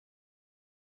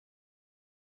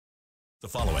The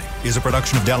following is a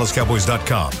production of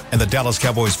DallasCowboys.com and the Dallas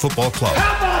Cowboys Football Club.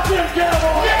 How about them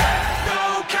Cowboys? Yeah!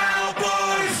 Go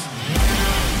Cowboys!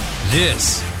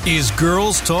 This is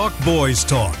Girls Talk, Boys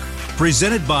Talk,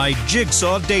 presented by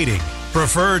Jigsaw Dating,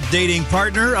 preferred dating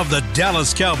partner of the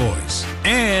Dallas Cowboys,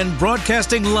 and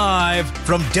broadcasting live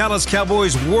from Dallas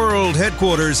Cowboys World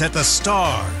Headquarters at the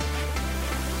Star.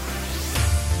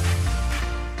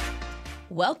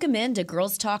 Welcome into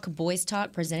Girls Talk, Boys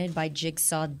Talk, presented by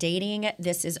Jigsaw Dating.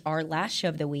 This is our last show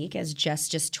of the week, as Jess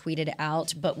just tweeted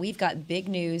out, but we've got big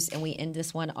news, and we end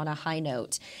this one on a high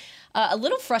note. A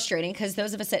little frustrating, because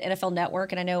those of us at NFL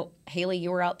Network, and I know, Haley,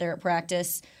 you were out there at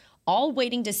practice, all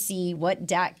waiting to see what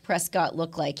Dak Prescott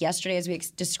looked like. Yesterday, as we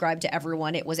described to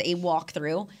everyone, it was a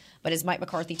walkthrough, but as Mike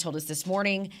McCarthy told us this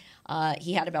morning,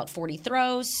 he had about 40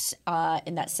 throws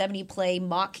in that 70-play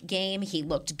mock game. He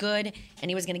looked good,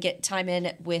 and he was going to get time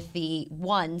in with the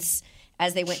ones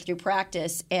as they went through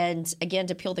practice. And again,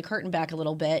 to peel the curtain back a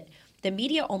little bit, the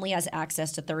media only has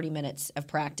access to 30 minutes of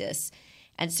practice.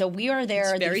 And so we are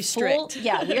there. It's very strict.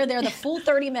 Yeah, we are there the full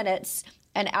 30 minutes,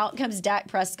 and out comes Dak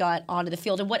Prescott onto the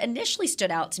field. And what initially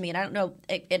stood out to me, and I don't know,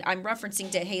 I'm referencing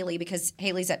to Haley because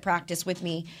Haley's at practice with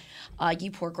me.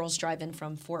 You poor girls drive in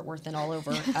from Fort Worth and all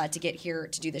over to get here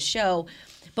to do the show.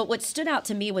 But what stood out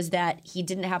to me was that he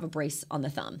didn't have a brace on the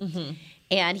thumb. Mm-hmm.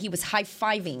 And he was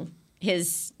high-fiving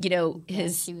his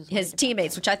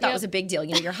teammates, which I thought was a big deal.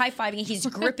 You know, you're high-fiving, he's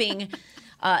gripping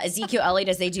Ezekiel Elliott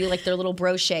as they do like their little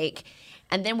bro shake.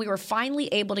 And then we were finally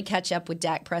able to catch up with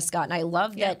Dak Prescott. And I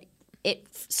love that it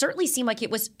certainly seemed like it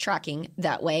was tracking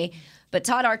that way. But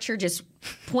Todd Archer just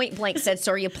point blank said,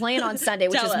 so are you playing on Sunday?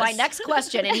 Which is my next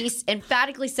question. And he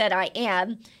emphatically said, I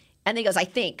am. And then he goes, I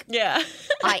think. Yeah.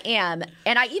 I am.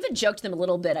 And I even joked them a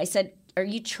little bit. I said, are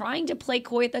you trying to play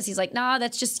coy with us? He's like, nah,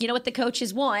 that's just, what the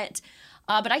coaches want.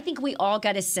 But I think we all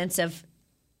got a sense of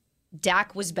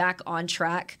Dak was back on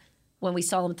track when we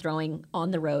saw him throwing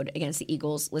on the road against the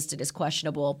Eagles, listed as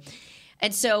questionable.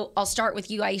 And so I'll start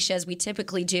with you, Aisha, as we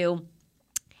typically do.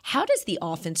 How does the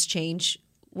offense change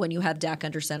when you have Dak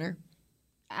under center?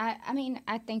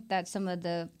 I think that some of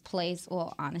the plays,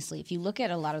 well, honestly, if you look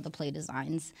at a lot of the play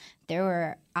designs, there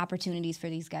were opportunities for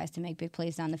these guys to make big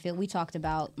plays down the field. We talked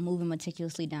about moving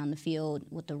meticulously down the field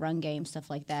with the run game, stuff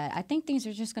like that. I think things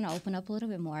are just going to open up a little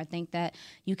bit more. I think that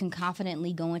you can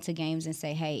confidently go into games and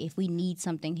say, hey, if we need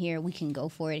something here, we can go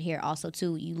for it here. Also,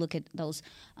 too, you look at those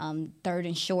third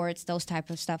and shorts, those type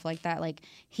of stuff like that.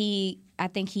 I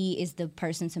think he is the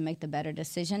person to make the better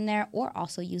decision there, or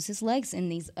also use his legs in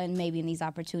these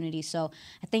opportunities. So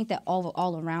I think that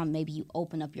all around, maybe you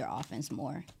open up your offense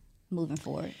more moving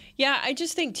forward. Yeah, I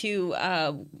just think, too,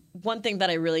 one thing that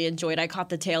I really enjoyed, I caught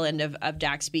the tail end of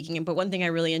Dak speaking, but one thing I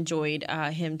really enjoyed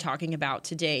him talking about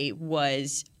today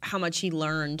was how much he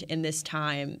learned in this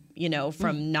time,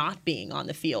 from not being on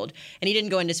the field. And he didn't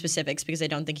go into specifics because I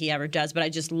don't think he ever does, but I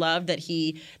just love that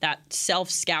that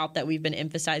self-scout that we've been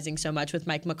emphasizing so much with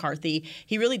Mike McCarthy,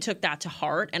 he really took that to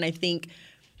heart. And I think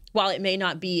while it may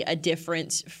not be a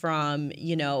difference from,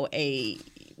 a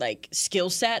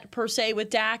skill set per se with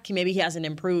Dak, maybe he hasn't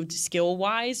improved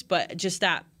skill-wise, but just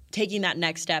that taking that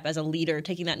next step as a leader,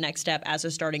 taking that next step as a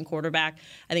starting quarterback,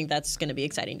 I think that's going to be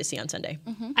exciting to see on Sunday.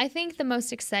 Mm-hmm. I think the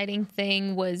most exciting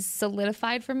thing was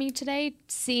solidified for me today,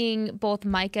 seeing both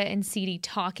Micah and CeeDee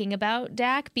talking about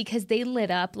Dak, because they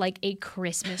lit up like a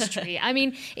Christmas tree. I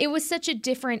mean, it was such a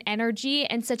different energy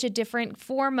and such a different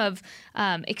form of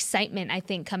excitement, I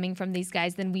think, coming from these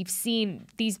guys than we've seen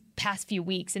these past few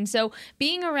weeks. And so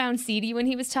being around CeeDee when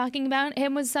he was talking about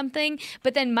him was something,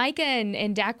 but then Micah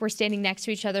and Dak were standing next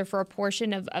to each other for a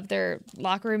portion of their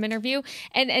locker room interview,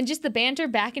 and just the banter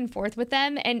back and forth with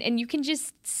them, and you can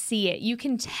just see it. You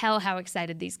can tell how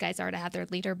excited these guys are to have their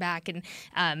leader back, and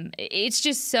it's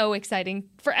just so exciting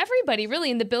for everybody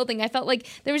really in the building. I felt like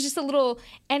there was just a little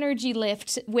energy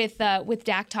lift with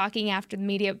Dak talking after the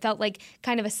media. It felt like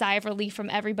kind of a sigh of relief from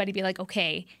everybody, be like,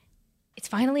 okay, it's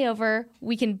finally over.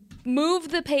 We can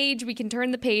move the page. We can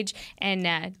turn the page. And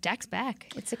Dak's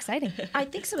back. It's exciting. I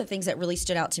think some of the things that really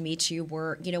stood out to me, too,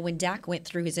 were, when Dak went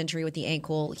through his injury with the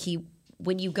ankle,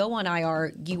 when you go on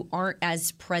IR, you aren't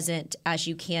as present as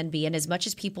you can be. And as much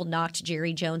as people knocked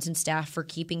Jerry Jones and staff for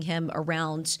keeping him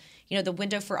around, the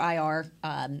window for IR,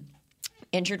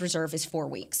 injured reserve is 4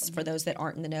 weeks for those that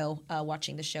aren't in the know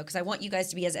watching the show, because I want you guys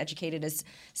to be as educated as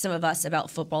some of us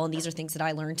about football, and these are things that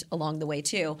I learned along the way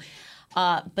too.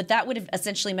 But that would have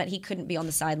essentially meant he couldn't be on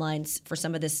the sidelines for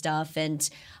some of this stuff, and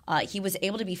he was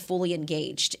able to be fully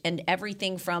engaged. And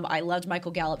everything from, I loved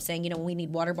Michael Gallup saying, when we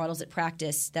need water bottles at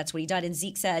practice, that's what he did. And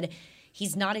Zeke said,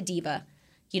 he's not a diva.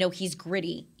 He's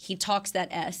gritty. He talks that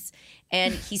S.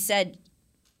 And he said,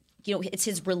 it's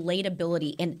his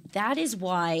relatability. And that is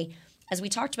why, as we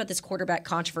talked about this quarterback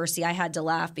controversy, I had to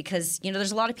laugh because,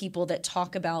 there's a lot of people that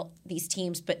talk about these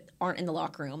teams but aren't in the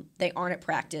locker room. They aren't at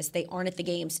practice. They aren't at the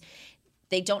games.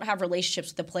 They don't have relationships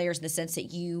with the players in the sense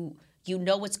that you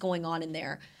know what's going on in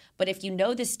there. But if you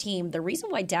know this team, the reason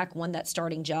why Dak won that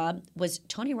starting job was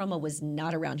Tony Romo was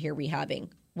not around here rehabbing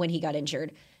when he got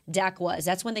injured. Dak was.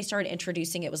 That's when they started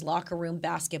introducing it was locker room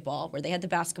basketball, where they had the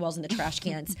basketballs in the trash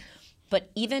cans. But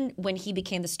even when he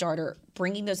became the starter,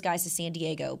 bringing those guys to San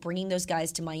Diego, bringing those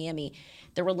guys to Miami,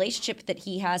 the relationship that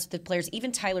he has with the players,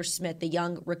 even Tyler Smith, the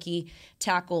young rookie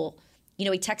tackle, he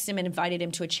texted him and invited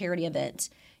him to a charity event,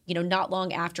 not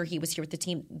long after he was here with the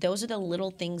team. Those are the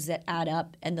little things that add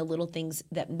up and the little things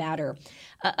that matter.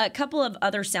 A couple of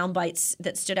other sound bites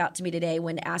that stood out to me today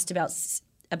when asked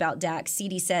about Dak,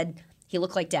 CD said he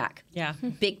looked like Dak. Yeah.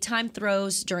 Big time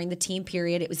throws during the team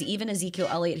period. It was even Ezekiel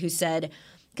Elliott who said,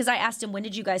 because I asked him, when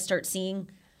did you guys start seeing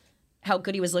how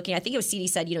good he was looking? I think it was CD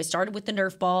said, it started with the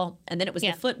Nerf ball and then it was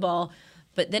the football.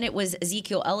 But then it was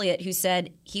Ezekiel Elliott who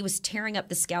said he was tearing up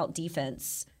the scout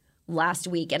defense last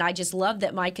week. And I just love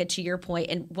that, Micah, to your point,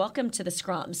 and welcome to the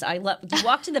scrums. You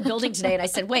walked in the building today and I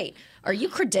said, wait, are you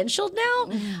credentialed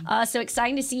now? So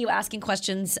exciting to see you asking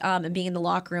questions and being in the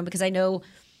locker room, because I know,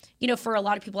 for a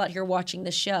lot of people out here watching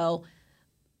the show,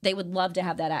 they would love to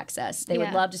have that access. They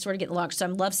would love to sort of get in the locker. So I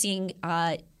love seeing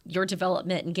your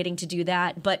development and getting to do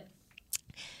that. But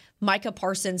Micah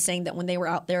Parsons saying that when they were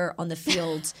out there on the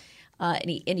field and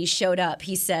he showed up,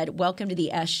 he said, welcome to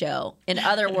the S show. In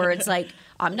other words, like,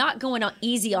 I'm not going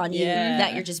easy on you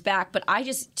that you're just back. But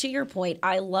to your point,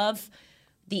 I love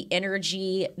the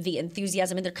energy, the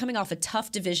enthusiasm. And they're coming off a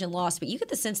tough division loss. But you get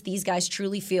the sense these guys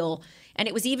truly feel, and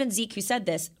it was even Zeke who said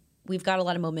this, we've got a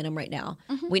lot of momentum right now.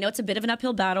 Mm-hmm. We know it's a bit of an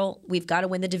uphill battle. We've got to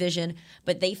win the division,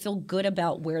 but they feel good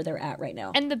about where they're at right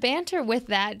now. And the banter with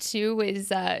that, too,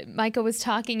 is Micah was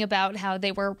talking about how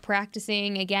they were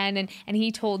practicing again, and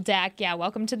he told Dak,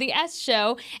 welcome to the S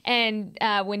show. And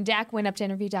when Dak went up to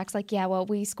interview, Dak's like, well,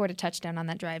 we scored a touchdown on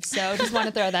that drive. So just want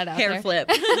to throw that out there. Hair flip.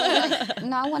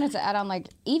 No, I wanted to add on, like,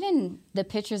 even the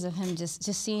pictures of him, just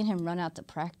seeing him run out to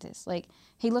practice, like,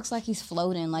 he looks like he's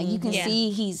floating. Like, you can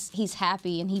see he's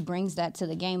happy, and he brings that to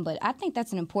the game. But I think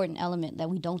that's an important element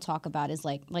that we don't talk about is,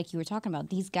 like you were talking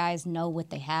about, these guys know what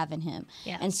they have in him.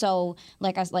 Yeah. And so,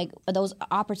 like those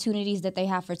opportunities that they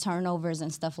have for turnovers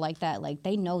and stuff like that, like,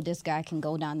 they know this guy can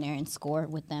go down there and score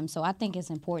with them. So I think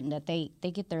it's important that they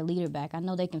get their leader back. I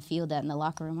know they can feel that in the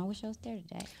locker room. I wish I was there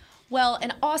today. Well,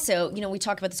 and also, we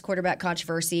talk about this quarterback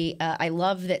controversy. I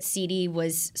love that CD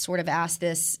was sort of asked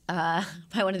this by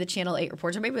one of the Channel 8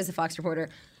 reporters, or maybe it was a Fox reporter,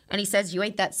 and he says, you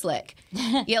ain't that slick.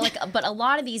 But a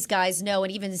lot of these guys know,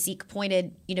 and even Zeke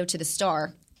pointed, to the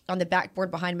star on the backboard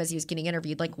behind him as he was getting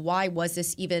interviewed, like, why was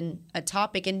this even a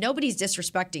topic? And nobody's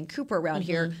disrespecting Cooper around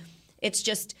here. It's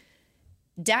just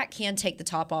Dak can take the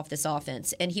top off this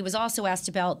offense. And he was also asked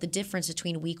about the difference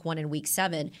between week 1 and week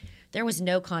 7. There was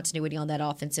no continuity on that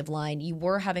offensive line. You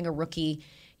were having a rookie,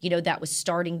 that was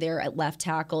starting there at left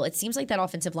tackle. It seems like that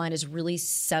offensive line is really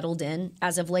settled in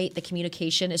as of late. The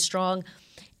communication is strong.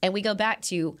 And we go back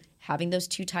to having those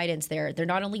two tight ends there. They're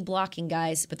not only blocking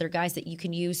guys, but they're guys that you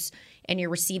can use in your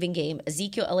receiving game.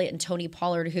 Ezekiel Elliott and Tony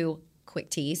Pollard, who, quick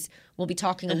tease, we'll be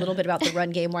talking a little bit about the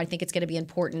run game, where I think it's going to be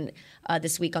important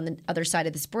this week on the other side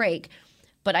of this break.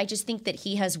 But I just think that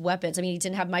he has weapons. I mean, he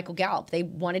didn't have Michael Gallup. They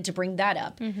wanted to bring that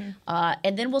up.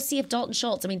 And then we'll see if Dalton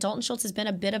Schultz. Dalton Schultz has been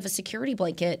a bit of a security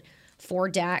blanket for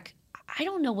Dak. I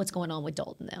don't know what's going on with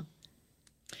Dalton, though.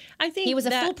 I think he was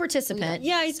a full participant.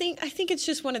 Yeah, I think it's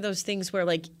just one of those things where,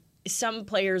 like, some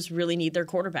players really need their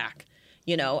quarterback.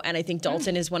 And I think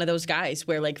Dalton is one of those guys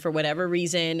where, like, for whatever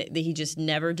reason, he just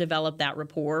never developed that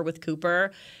rapport with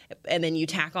Cooper. And then you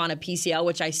tack on a PCL,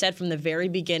 which I said from the very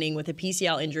beginning, with a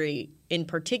PCL injury in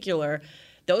particular,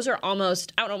 those are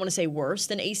almost, I don't want to say worse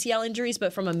than ACL injuries,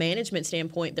 but from a management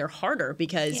standpoint, they're harder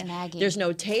because there's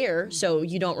no tear, so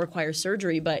you don't require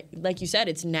surgery. But like you said,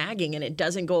 it's nagging, and it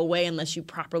doesn't go away unless you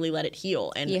properly let it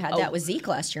heal. And you had that with Zeke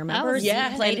last year, remember?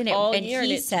 Zeke played in it all and year,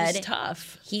 he and it was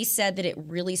tough. He said that it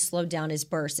really slowed down his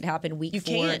burst. It happened week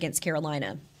 4 against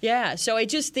Carolina. Yeah, so I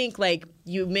just think, like,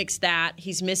 you mix that.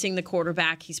 He's missing the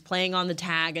quarterback. He's playing on the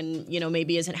tag and,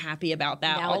 maybe isn't happy about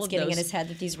that. Now it's getting in his head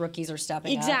that these rookies are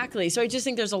stepping up. Exactly. So I just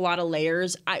think there's a lot of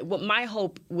layers. What my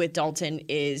hope with Dalton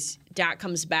is Dak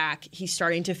comes back. He's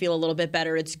starting to feel a little bit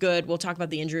better. It's good. We'll talk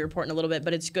about the injury report in a little bit,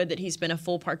 but it's good that he's been a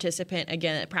full participant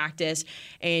again at practice.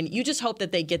 And you just hope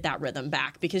that they get that rhythm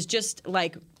back, because just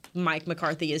like Mike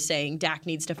McCarthy is saying Dak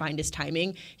needs to find his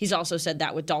timing, he's also said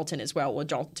that with Dalton as well. Well,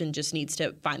 Dalton just needs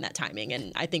to find that timing,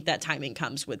 and I think that timing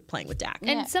comes with playing with Dak.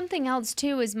 And something else,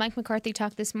 too, is Mike McCarthy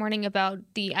talked this morning about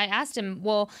I asked him,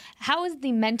 well, how is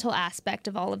the mental aspect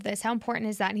of all of this? How important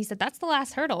is that? And he said, that's the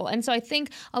last hurdle. And so I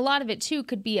think a lot of it, too,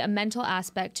 could be a mental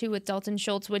aspect, too, with Dalton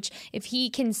Schultz, which if he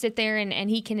can sit there and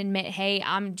he can admit, hey,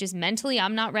 I'm just mentally,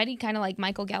 I'm not ready, kind of like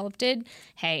Michael Gallup did,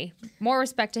 hey, more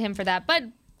respect to him for that. But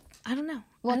I don't know.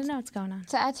 I don't know what's going on.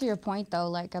 To add to your point, though,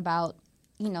 like about,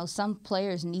 some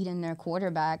players needing their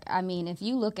quarterback. I mean, if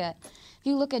you look at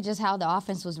just how the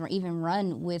offense was even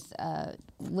run with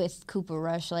Cooper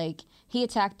Rush, like he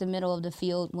attacked the middle of the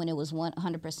field when it was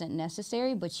 100%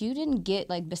 necessary, but you didn't get,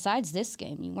 like, besides this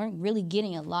game, you weren't really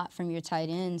getting a lot from your tight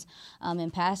ends in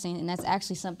passing, and that's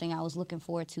actually something I was looking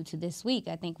forward to this week.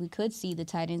 I think we could see the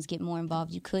tight ends get more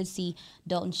involved. You could see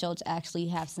Dalton Schultz actually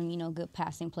have some, good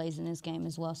passing plays in this game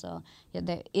as well. So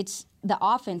the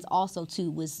offense also, too,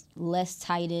 was less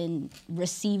tight end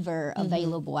receiver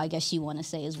available, I guess you want to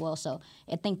say as well. So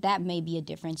I think that may be a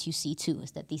difference you see, too,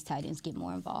 is that these tight ends get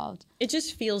more involved. It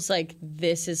just feels like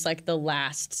this is like the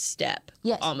last step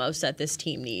almost that this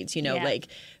team needs. Like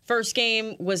first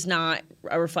game was not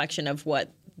a reflection of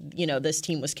what, this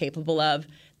team was capable of.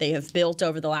 They have built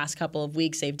over the last couple of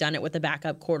weeks. They've done it with a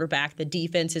backup quarterback. The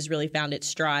defense has really found its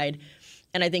stride.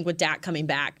 And I think with Dak coming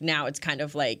back, now it's kind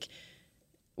of like,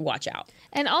 watch out.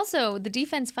 And also, the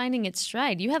defense finding its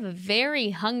stride. You have a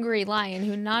very hungry Lion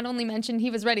who not only mentioned he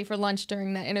was ready for lunch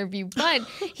during that interview, but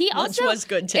he also lunch was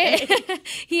good today.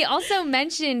 He also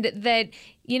mentioned that,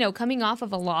 coming off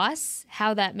of a loss,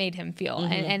 how that made him feel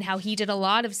and how he did a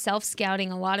lot of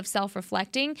self-scouting, a lot of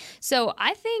self-reflecting. So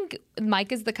I think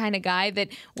Mike is the kind of guy that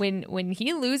when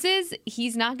he loses,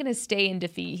 he's not going to stay in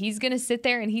defeat. He's going to sit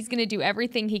there and he's going to do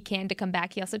everything he can to come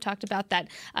back. He also talked about that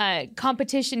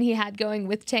competition he had going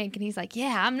with Tank, and he's like,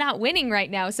 yeah, I'm not winning right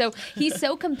now. So he's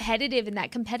so competitive, and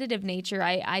that competitive nature,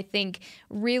 I think,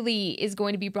 really is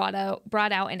going to be brought out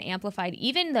and amplified,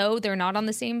 even though they're not on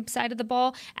the same side of the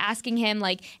ball, asking him,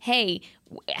 like, hey,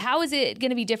 how is it going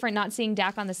to be different not seeing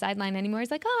Dak on the sideline anymore?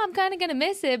 He's like, I'm kind of going to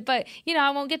miss it, but,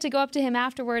 I won't get to go up to him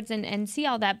afterwards and see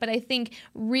all that. But I think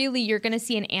really you're going to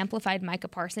see an amplified Micah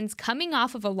Parsons coming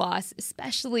off of a loss,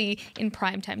 especially in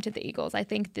primetime to the Eagles. I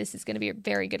think this is going to be a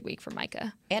very good week for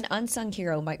Micah. And unsung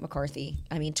hero, Mike McCarthy.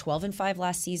 I mean, 12-5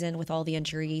 last season with all the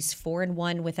injuries,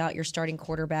 4-1 without your starting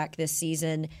quarterback this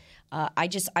season.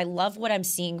 I love what I'm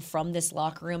seeing from this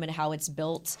locker room and how it's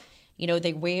built.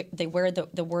 They wear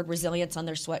the word resilience on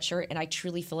their sweatshirt, and I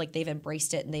truly feel like they've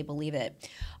embraced it and they believe it.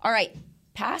 All right,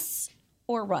 pass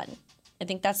or run? I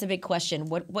think that's a big question.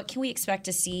 What can we expect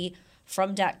to see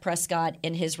from Dak Prescott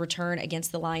in his return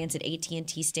against the Lions at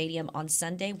AT&T Stadium on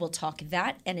Sunday? We'll talk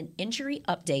that and an injury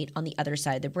update on the other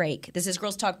side of the break. This is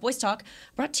Girls Talk, Boys Talk,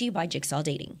 brought to you by Jigsaw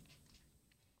Dating.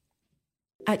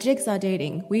 At Jigsaw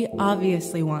Dating, we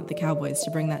obviously want the Cowboys to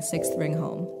bring that sixth ring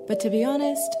home. But to be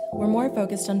honest, we're more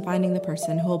focused on finding the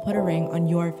person who will put a ring on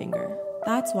your finger.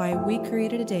 That's why we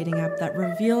created a dating app that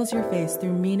reveals your face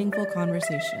through meaningful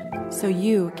conversation, so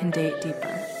you can date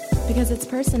deeper. Because it's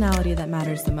personality that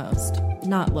matters the most,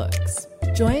 not looks.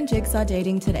 Join Jigsaw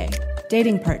Dating today,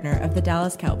 dating partner of the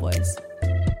Dallas Cowboys.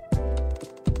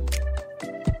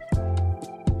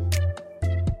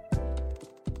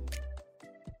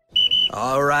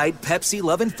 All right,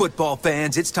 Pepsi-loving football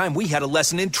fans, it's time we had a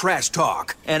lesson in trash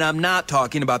talk. And I'm not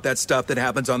talking about that stuff that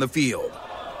happens on the field.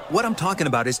 What I'm talking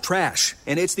about is trash,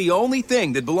 and it's the only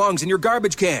thing that belongs in your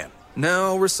garbage can.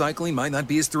 Now, recycling might not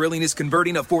be as thrilling as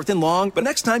converting a 4th and long, but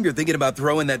next time you're thinking about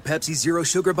throwing that Pepsi Zero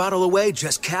Sugar bottle away,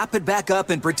 just cap it back up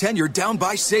and pretend you're down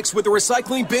by 6 with the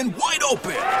recycling bin wide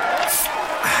open.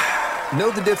 Know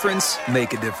the difference?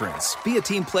 Make a difference. Be a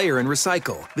team player and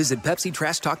recycle. Visit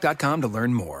PepsiTrashTalk.com to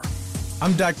learn more.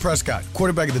 I'm Dak Prescott,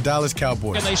 quarterback of the Dallas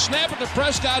Cowboys. And they snap it to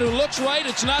Prescott, who looks right.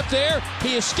 It's not there.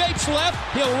 He escapes left.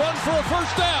 He'll run for a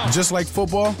first down. Just like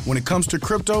football, when it comes to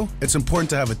crypto, it's important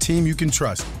to have a team you can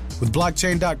trust. With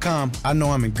Blockchain.com, I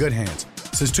know I'm in good hands.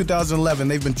 Since 2011,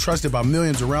 they've been trusted by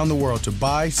millions around the world to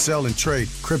buy, sell, and trade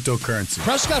cryptocurrency.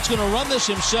 Prescott's going to run this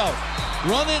himself.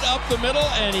 Run it up the middle,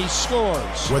 and he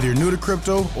scores. Whether you're new to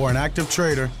crypto or an active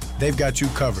trader, they've got you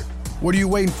covered. What are you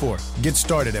waiting for? Get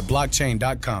started at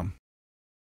Blockchain.com.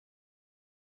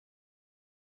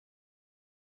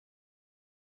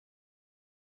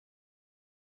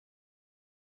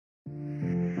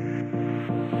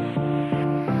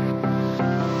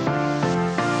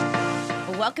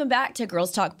 Welcome back to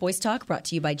Girls Talk, Boys Talk, brought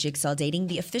to you by Jigsaw Dating,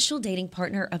 the official dating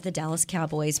partner of the Dallas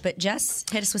Cowboys. But Jess,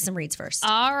 hit us with some reads first.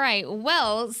 All right.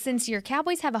 Well, since your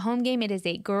Cowboys have a home game, it is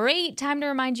a great time to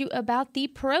remind you about the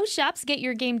Pro Shops. Get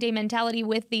your game day mentality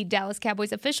with the Dallas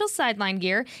Cowboys official sideline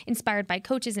gear, inspired by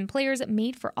coaches and players,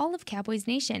 made for all of Cowboys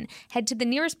Nation. Head to the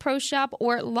nearest Pro Shop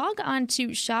or log on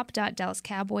to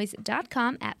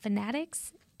shop.dallascowboys.com at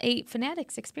Fanatics. A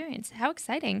Fanatics experience. How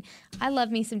exciting. I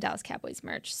love me some Dallas Cowboys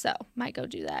merch, so might go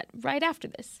do that right after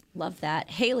this. Love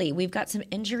that. Haley, we've got some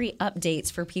injury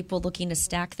updates for people looking to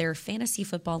stack their fantasy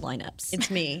football lineups. It's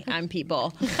me. I'm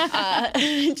people.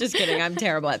 Just kidding. I'm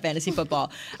terrible at fantasy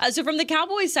football. So from the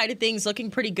Cowboys side of things, looking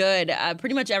pretty good.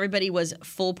 Pretty much everybody was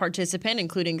full participant,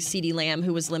 including CeeDee Lamb,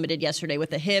 who was limited yesterday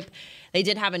with a hip. They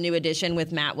did have a new addition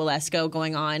with Matt Walesko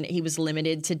going on. He was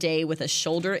limited today with a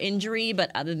shoulder injury,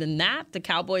 but other than that, the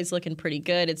Cowboys looking pretty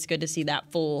good. It's good to see that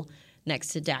full next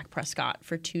to Dak Prescott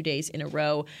for 2 days in a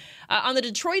row. On the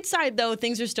Detroit side, though,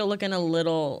 things are still looking a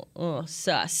little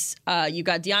sus. You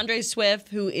got DeAndre Swift,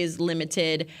 who is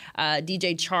limited.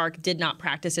 DJ Chark did not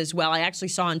practice as well. I actually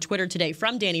saw on Twitter today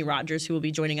from Danny Rogers, who will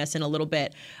be joining us in a little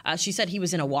bit. She said he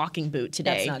was in a walking boot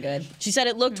today. That's not good. She said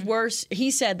it looked worse. He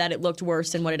said that it looked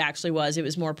worse than what it actually was. It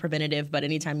was more preventative, but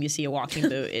anytime you see a walking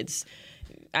boot, it's...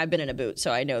 I've been in a boot,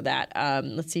 so I know that.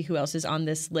 Let's see who else is on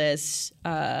this list.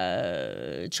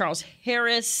 Charles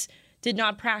Harris did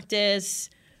not practice.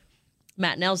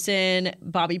 Matt Nelson,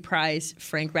 Bobby Price,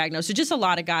 Frank Ragnow. So just a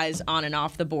lot of guys on and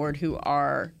off the board who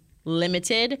are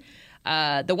limited.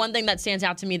 The one thing that stands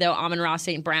out to me, though, Amon-Ra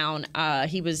St. Brown,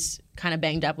 he was kind of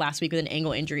banged up last week with an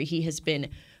ankle injury. He has been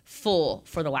full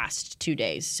for the last 2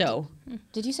 days. So,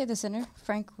 Did you say the center,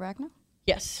 Frank Ragnow?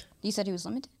 yes. You said he was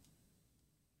limited?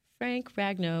 Frank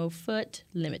Ragnow, foot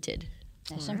limited.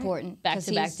 That's important.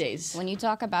 Back-to-back days. When you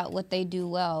talk about what they do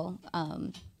well,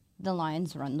 the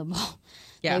Lions run the ball.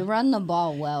 Yeah. They run the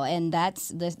ball well, and that's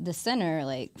the center.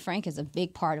 Like Frank is a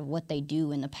big part of what they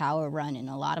do in the power run and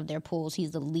a lot of their pulls.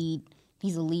 He's a lead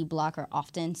blocker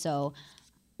often, so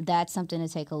that's something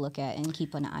to take a look at and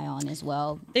keep an eye on as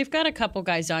well. They've got a couple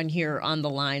guys on here on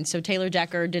the line. So Taylor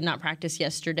Decker did not practice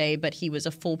yesterday, but he was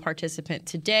a full participant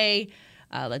today.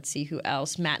 Let's see who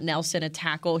else. Matt Nelson, a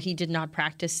tackle. He did not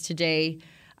practice today.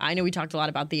 I know we talked a lot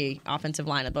about the offensive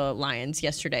line of the Lions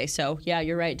yesterday. So, yeah,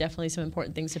 you're right. Definitely some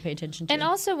important things to pay attention to. And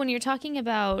also, when you're talking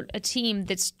about a team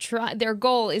that's their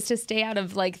goal is to stay out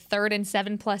of like 3rd and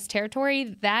 7+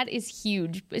 territory, that is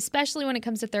huge, especially when it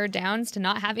comes to third downs, to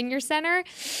not having your center.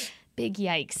 Big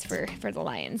yikes for the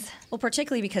Lions. Well,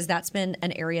 particularly because that's been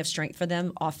an area of strength for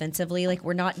them offensively. Like,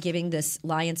 we're not giving this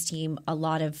Lions team a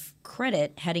lot of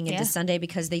credit heading into Sunday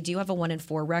because they do have a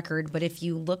 1-4 record. But if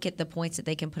you look at the points that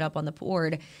they can put up on the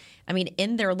board, I mean,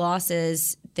 in their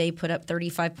losses, they put up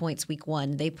 35 points week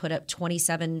 1. They put up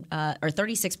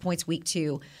 36 points week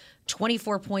 2.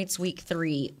 24 points week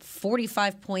 3,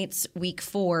 45 points week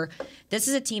 4. This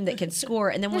is a team that can score.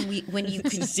 And then when you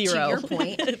can, zero. to your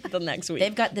point, the next week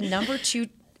they've got the number 2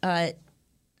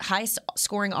 highest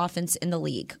scoring offense in the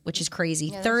league, which is crazy.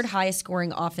 Yes. 3rd highest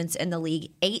scoring offense in the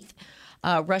league. 8th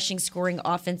rushing scoring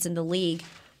offense in the league.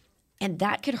 And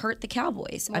that could hurt the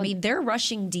Cowboys. Well, I mean, their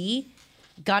rushing D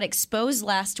got exposed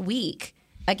last week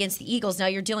against the Eagles. Now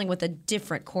you're dealing with a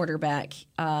different quarterback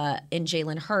in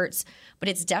Jalen Hurts, but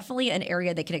it's definitely an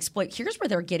area they can exploit. Here's where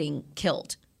they're getting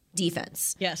killed.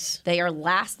 Defense. Yes. They are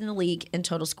last in the league in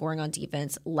total scoring on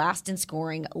defense, last in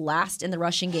scoring, last in the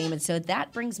rushing game. And so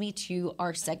that brings me to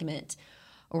our segment,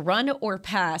 Run or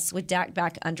Pass with Dak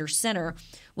back under center.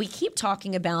 We keep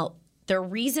talking about the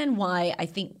reason why I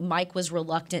think Mike was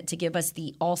reluctant to give us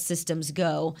the all systems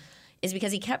go is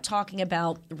because he kept talking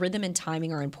about rhythm and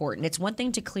timing are important. It's one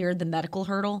thing to clear the medical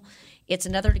hurdle. It's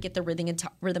another to get the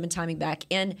rhythm and timing back.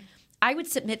 And I would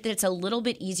submit that it's a little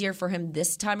bit easier for him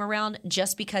this time around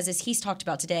just because, as he's talked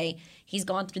about today, he's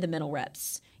gone through the mental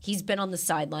reps. He's been on the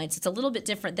sidelines. It's a little bit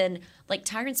different than, like,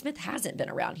 Tyron Smith hasn't been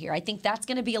around here. I think that's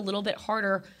going to be a little bit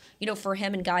harder, for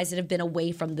him and guys that have been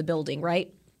away from the building,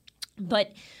 right?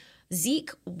 But Zeke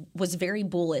was very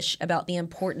bullish about the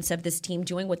importance of this team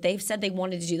doing what they've said they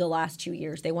wanted to do the last 2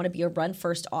 years. They want to be a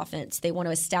run-first offense. They want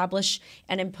to establish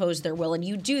and impose their will. And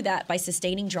you do that by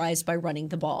sustaining drives by running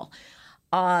the ball.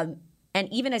 And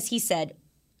even as he said,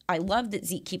 I love that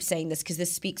Zeke keeps saying this because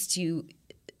this speaks to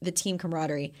the team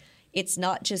camaraderie. It's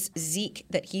not just Zeke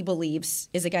that he believes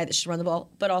is a guy that should run the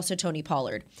ball, but also Tony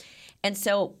Pollard. And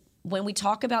so when we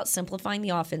talk about simplifying the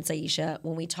offense, Aisha,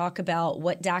 when we talk about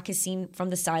what Dak has seen from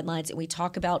the sidelines, and we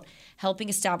talk about helping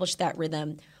establish that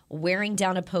rhythm, wearing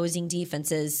down opposing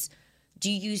defenses,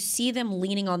 Do you see them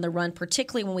leaning on the run,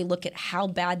 particularly when we look at how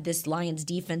bad this Lions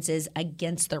defense is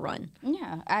against the run?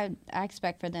 Yeah, I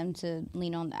expect for them to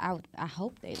lean on. I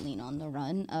hope they lean on the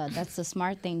run. That's the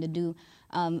smart thing to do.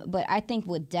 But I think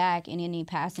with Dak in any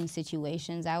passing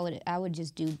situations, I would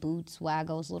just do boots,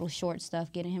 waggles, little short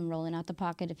stuff, getting him rolling out the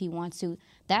pocket if he wants to.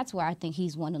 That's where I think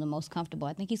he's one of the most comfortable.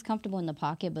 I think he's comfortable in the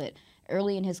pocket, but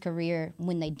early in his career,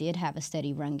 when they did have a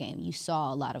steady run game, you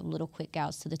saw a lot of little quick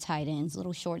outs to the tight ends,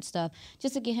 little short stuff,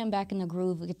 just to get him back in the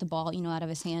groove, get the ball, out of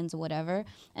his hands or whatever.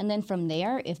 And then from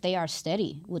there, if they are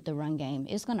steady with the run game,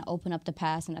 it's going to open up the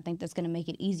pass, and I think that's going to make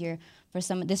it easier for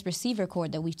some of this receiver core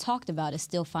that we've talked about is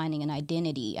still finding an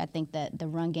identity. I think that the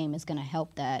run game is going to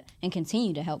help that and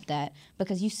continue to help that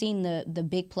because you've seen the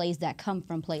big plays that come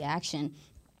from play action.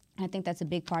 I think that's a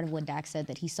big part of what Dak said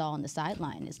that he saw on the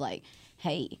sideline is like,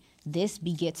 hey, this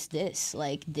begets this.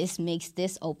 Like, this makes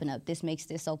this open up. This makes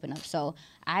this open up. So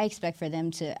I expect for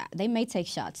them to – they may take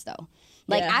shots, though.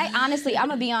 Like, yeah. I'm going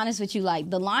to be honest with you. Like,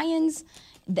 the Lions –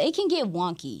 they can get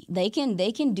wonky. They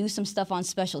can do some stuff on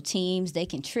special teams. They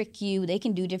can trick you. They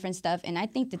can do different stuff. And I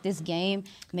think that this game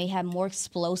may have more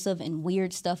explosive and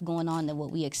weird stuff going on than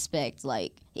what we expect.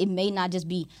 Like, it may not just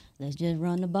be, let's just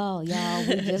run the ball, y'all.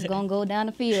 We're just going to go down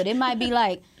the field. It might be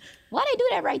like, why they do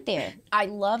that right there? I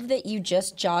love that you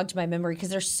just jogged my memory because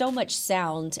there's so much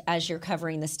sound as you're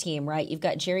covering this team, right? You've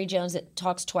got Jerry Jones that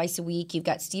talks twice a week. You've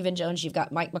got Stephen Jones. You've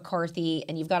got Mike McCarthy,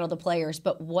 and you've got all the players.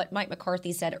 But what Mike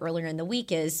McCarthy said earlier in the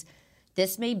week is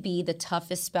this may be the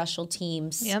toughest special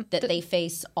teams that they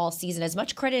face all season. As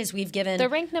much credit as we've given. They're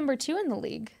ranked number 2 in the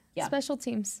league, special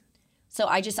teams. So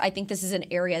I think this is an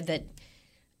area that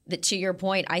to your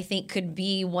point, I think could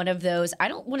be one of those. I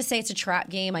don't want to say it's a trap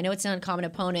game. I know it's an uncommon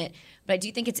opponent, but I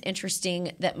do think it's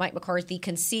interesting that Mike McCarthy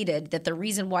conceded that the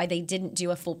reason why they didn't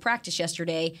do a full practice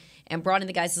yesterday and brought in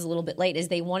the guys a little bit late is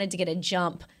they wanted to get a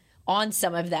jump on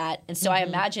some of that. And so I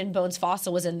imagine Bones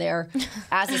Fossil was in there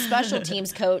as a special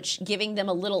teams coach, giving them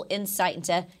a little insight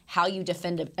into how you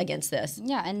defend against this.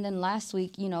 Yeah, and then last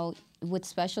week, with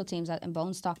special teams, and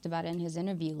Bones talked about it in his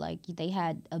interview, like they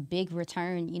had a big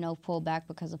return, pulled back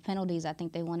because of penalties. I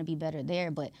think they want to be better there.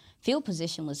 But field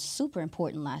position was super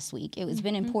important last week. It was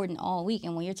been important all week.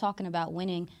 And when you're talking about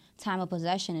winning time of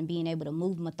possession and being able to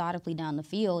move methodically down the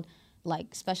field,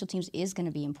 like special teams is going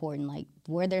to be important. Like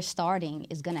where they're starting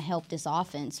is going to help this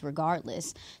offense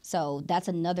regardless. So that's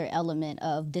another element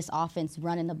of this offense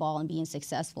running the ball and being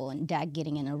successful and Dak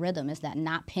getting in a rhythm is that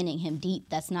not pinning him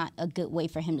deep. That's not a good way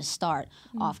for him to start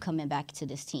off coming back to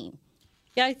this team.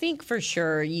 Yeah, I think for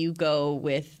sure you go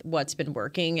with what's been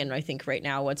working, and I think right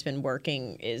now what's been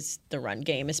working is the run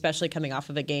game, especially coming off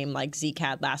of a game like Zeke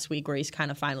had last week where he's kind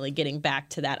of finally getting back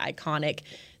to that iconic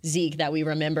Zeke that we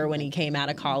remember when he came out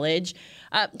of college.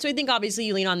 So I think obviously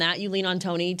you lean on that. You lean on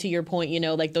Tony, to your point,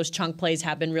 like those chunk plays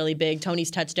have been really big.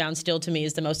 Tony's touchdown still to me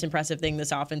is the most impressive thing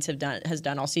this offense has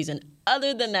done all season,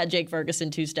 other than that Jake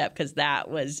Ferguson two-step, because that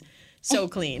was so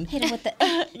clean. Hit him with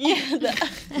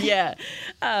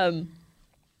the...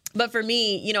 But for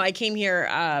me, I came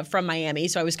here from Miami,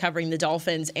 so I was covering the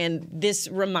Dolphins, and this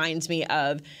reminds me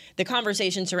of the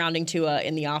conversation surrounding Tua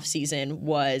in the offseason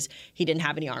was he didn't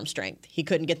have any arm strength. He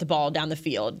couldn't get the ball down the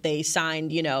field. They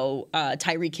signed,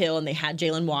 Tyreek Hill, and they had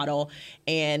Jalen Waddle,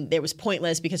 and it was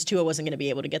pointless because Tua wasn't going to be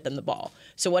able to get them the ball.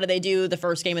 So what do? The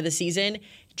first game of the season,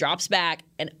 drops back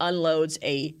and unloads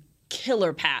a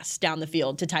killer pass down the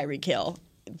field to Tyreek Hill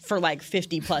for like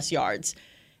 50-plus yards.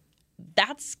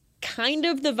 That's kind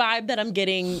of the vibe that I'm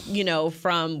getting,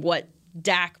 from what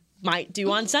Dak might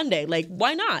do on Sunday. Like,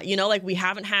 why not? We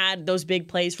haven't had those big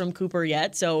plays from Cooper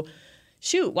yet, so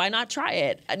shoot, why not try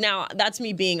it? Now, that's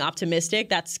me being optimistic.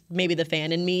 That's maybe the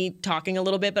fan in me talking a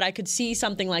little bit, but I could see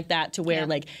something like that to where,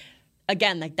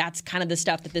 again, that's kind of the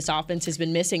stuff that this offense has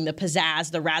been missing, the pizzazz,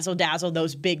 the razzle-dazzle,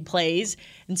 those big plays.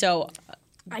 And so...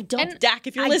 Dak,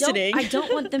 if you're listening, I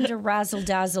don't want them to razzle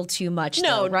dazzle too much.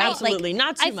 No, though, right? Absolutely,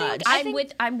 not too much.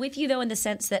 I'm with you though in the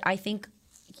sense that I think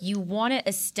you want to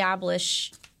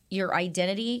establish your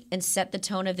identity and set the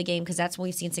tone of the game because that's when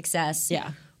we've seen success.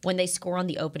 Yeah. When they score on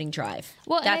the opening drive.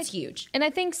 Well, that's huge. And I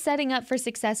think setting up for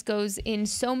success goes in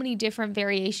so many different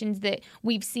variations that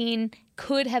we've seen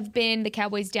could have been the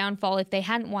Cowboys' downfall if they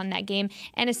hadn't won that game,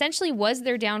 and essentially was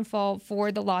their downfall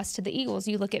for the loss to the Eagles.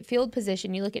 You look at field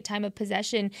position, you look at time of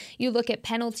possession, you look at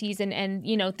penalties and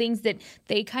things that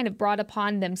they kind of brought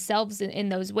upon themselves in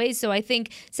those ways. So I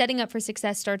think setting up for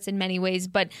success starts in many ways,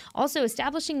 but also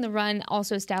establishing the run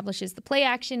also establishes the play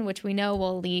action, which we know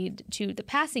will lead to the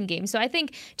passing game. So I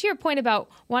think to your point about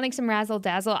wanting some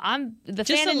razzle-dazzle, I'm the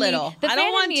just fan a little. I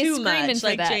don't want too much,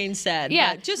 like Jane said.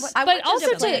 Yeah, but I want also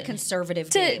to play a conservative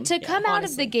conservative game. To come out of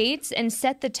honestly. the gates and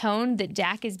set the tone that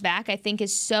Dak is back, I think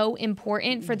is so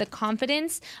important for the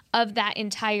confidence of that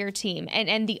entire team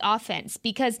and the offense.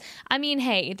 Because, I mean,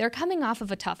 hey, they're coming off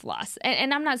of a tough loss.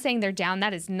 And I'm not saying they're down.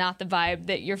 That is not the vibe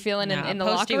that you're feeling in the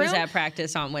Posty locker room. was at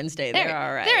practice on Wednesday. They're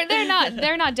all right.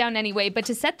 They're not down anyway. But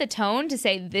to set the tone, to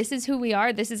say this is who we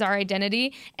are, this is our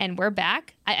identity, and we're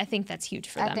back, I think that's huge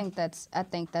for them. I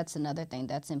think that's another thing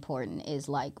that's important is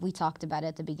like we talked about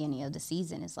at the beginning of the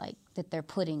season is like that they're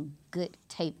putting good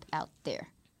tape out there.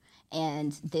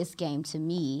 And this game to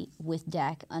me with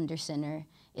Dak under center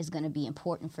is going to be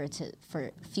important for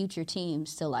future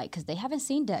teams to like, because they haven't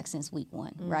seen Dak since week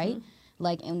 1, right?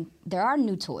 Like, and there are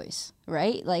new toys,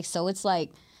 right? Like, so it's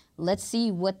like, let's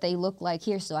see what they look like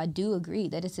here. So I do agree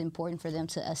that it's important for them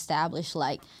to establish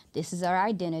like, this is our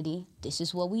identity, this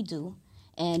is what we do.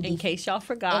 And in case y'all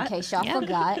forgot.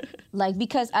 Like,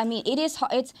 because I mean, it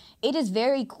is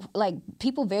very, like,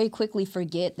 people very quickly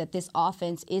forget that this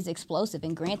offense is explosive.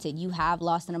 And granted, you have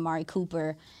lost an Amari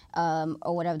Cooper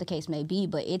or whatever the case may be,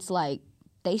 but it's like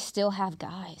they still have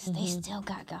guys. They still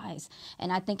got guys.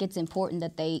 And I think it's important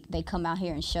that they come out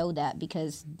here and show that,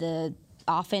 because the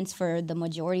offense for the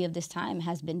majority of this time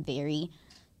has been very,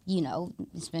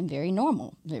 it's been very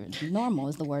normal. Normal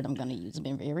is the word I'm going to use. It's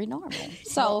been very normal.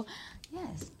 So,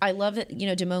 yes. I love that,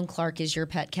 Damone Clark is your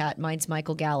pet cat. Mine's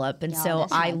Michael Gallup. And so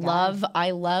that's I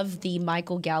my love the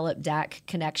Michael Gallup-Dak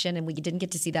connection, and we didn't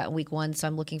get to see that in week 1, so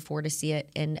I'm looking forward to see it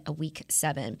in week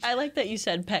 7. I like that you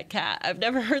said pet cat. I've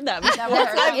never heard that before.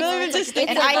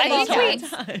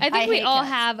 I think we all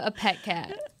have a pet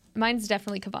cat. Mine's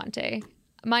definitely Cavante.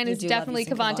 Mine is definitely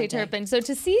Cavante Turpin. So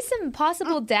to see some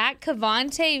possible Dak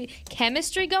Cavante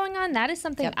chemistry going on, that is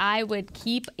something I would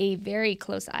keep a very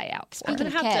close eye out for. I'm gonna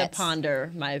have to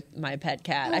ponder my pet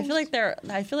cat. I feel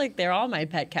like they're all my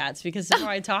pet cats, because the more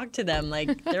I talk to them,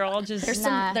 like they're all just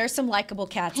there's some likable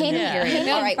cats in there.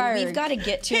 Henny All right, Berg. we've got to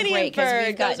get to a Henny break because and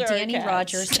we've got Berg, those are our Danny cats.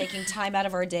 Rogers taking time out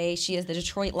of our day. She is the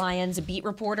Detroit Lions beat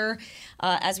reporter.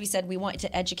 As we said, we want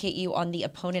to educate you on the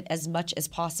opponent as much as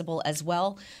possible as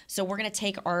well. So we're going to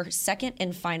take our second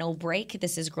and final break.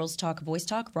 This is Girls Talk, Boys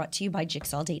Talk, brought to you by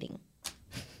Jigsaw Dating.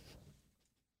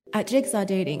 At Jigsaw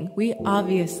Dating, we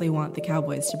obviously want the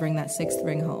Cowboys to bring that 6th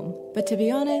ring home. But to be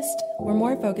honest, we're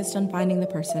more focused on finding the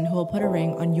person who will put a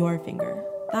ring on your finger.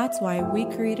 That's why we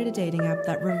created a dating app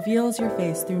that reveals your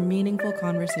face through meaningful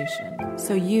conversation,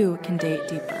 so you can date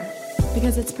deeper.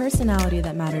 Because it's personality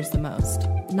that matters the most,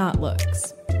 not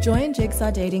looks. Join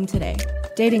Jigsaw Dating today,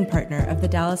 dating partner of the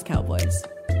Dallas Cowboys.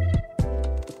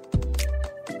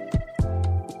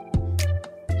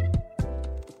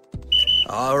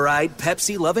 All right,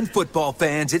 Pepsi-loving football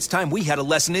fans, it's time we had a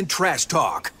lesson in trash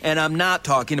talk. And I'm not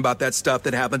talking about that stuff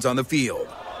that happens on the field.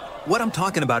 What I'm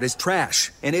talking about is trash,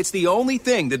 and it's the only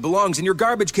thing that belongs in your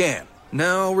garbage can.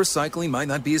 Now, recycling might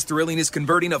not be as thrilling as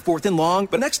converting a 4th and long,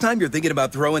 but next time you're thinking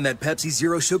about throwing that Pepsi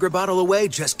Zero Sugar bottle away,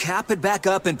 just cap it back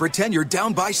up and pretend you're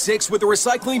down by 6 with the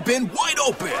recycling bin wide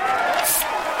open.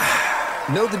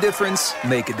 Know the difference?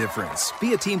 Make a difference.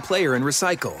 Be a team player and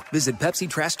recycle. Visit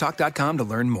PepsiTrashTalk.com to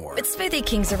learn more. With Smoothie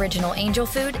King's original Angel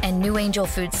Food and new Angel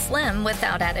Food Slim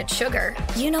without added sugar,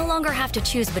 you no longer have to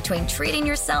choose between treating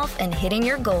yourself and hitting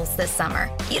your goals this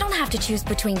summer. You don't have to choose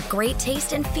between great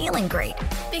taste and feeling great.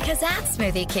 Because at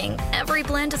Smoothie King, every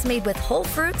blend is made with whole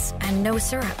fruits and no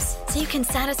syrups, so you can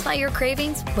satisfy your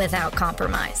cravings without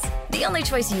compromise. The only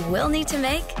choice you will need to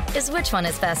make is which one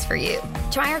is best for you.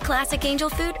 Try our classic Angel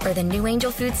Food or the new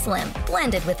Angel Food Slim,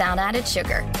 blended without added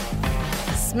sugar.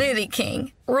 Smoothie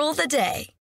King, rule the day.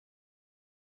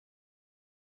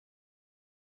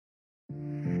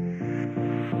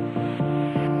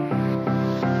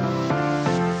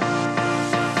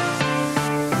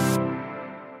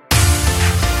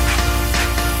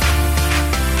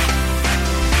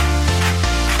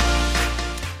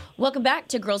 Welcome back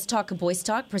to Girls Talk, Boys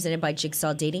Talk, presented by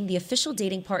Jigsaw Dating, the official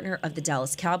dating partner of the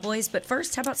Dallas Cowboys. But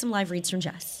first, how about some live reads from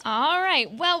Jess? All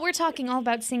right. Well, we're talking all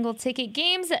about single ticket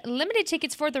games. Limited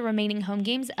tickets for the remaining home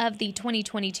games of the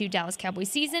 2022 Dallas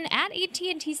Cowboys season at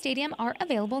AT&T Stadium are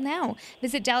available now.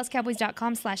 Visit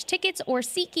DallasCowboys.com/tickets or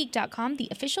SeatGeek.com, the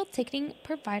official ticketing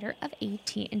provider of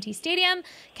AT&T Stadium.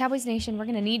 Cowboys Nation, we're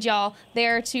going to need y'all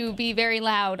there to be very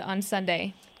loud on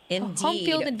Sunday. Indeed. Home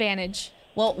field advantage.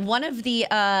 Well, one of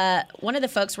the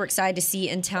folks we're excited to see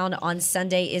in town on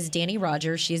Sunday is Danny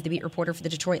Rogers. She is the beat reporter for the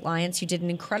Detroit Lions, who did an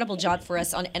incredible job for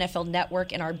us on NFL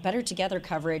Network in our Better Together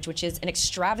coverage, which is an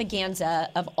extravaganza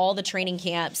of all the training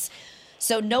camps.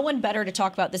 So no one better to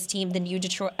talk about this team than you,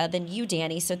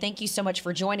 Danny. So thank you so much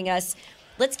for joining us.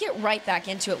 Let's get right back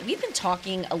into it. We've been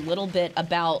talking a little bit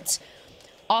about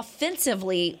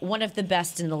offensively one of the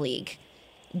best in the league.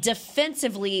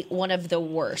 defensively one of the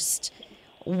worst.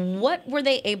 What were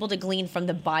they able to glean from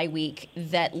the bye week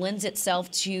that lends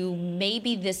itself to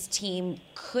maybe this team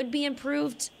could be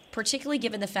improved, particularly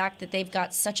given the fact that they've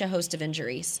got such a host of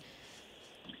injuries?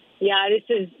 Yeah, this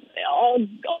is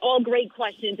all great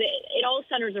questions. It all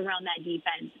centers around that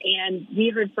defense. And we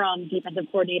heard from defensive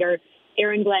coordinator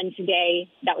Aaron Glenn today.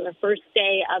 That was the first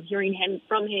day of hearing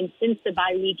from him since the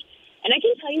bye week. And I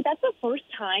can tell you that's the first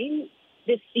time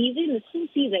this whole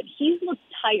season, he's looked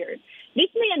tired. This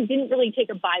man didn't really take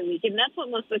a bye week, and that's what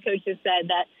most of the coaches said,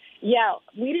 that, yeah,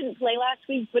 we didn't play last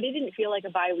week, but it didn't feel like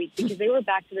a bye week because they were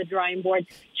back to the drawing board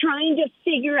trying to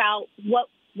figure out what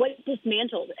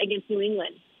dismantled against New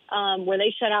England, where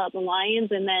they shut out the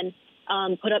Lions and then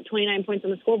put up 29 points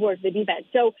on the scoreboard for the defense.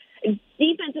 So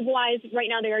defensive-wise, right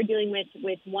now they are dealing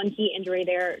with one key injury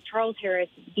there. Charles Harris,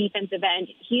 defensive end,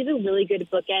 he's a really good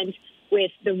bookend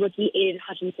with the rookie Aiden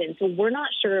Hutchinson. So we're not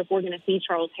sure if we're going to see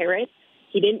Charles Harris.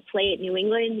 He didn't play at New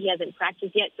England. He hasn't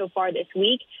practiced yet so far this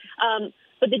week.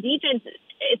 But the defense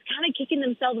is kind of kicking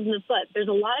themselves in the foot. There's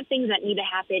a lot of things that need to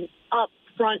happen up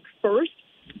front first,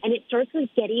 and it starts with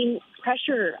getting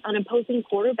pressure on opposing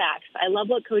quarterbacks. I love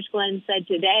what Coach Glenn said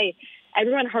today.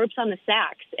 Everyone harps on the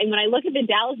sacks. And when I look at the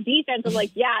Dallas defense, I'm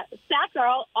like, yeah, sacks are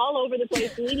all over the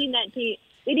place, leading the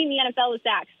NFL with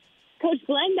sacks. Coach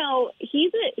Glenn, though,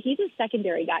 he's a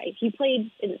secondary guy. He played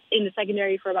in the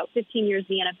secondary for about 15 years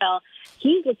in the NFL.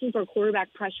 He's looking for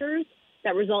quarterback pressures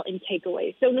that result in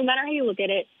takeaways. So no matter how you look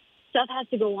at it, stuff has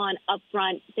to go on up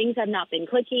front. Things have not been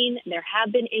clicking. There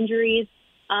have been injuries.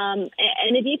 And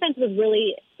the defense was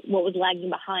really what was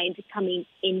lagging behind coming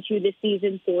into this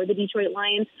season for the Detroit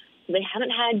Lions. So they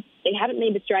haven't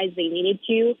made the strides they needed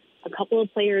to. A couple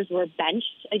of players were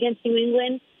benched against New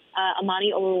England.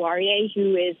 Amani Oruwariye,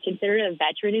 who is considered a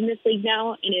veteran in this league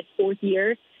now in his fourth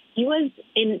year, he was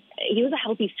a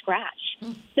healthy scratch.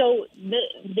 So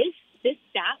this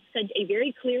staff sent a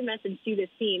very clear message to this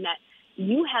team that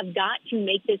you have got to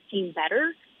make this team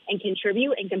better and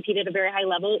contribute and compete at a very high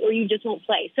level, or you just won't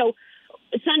play. So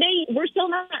Sunday, we're still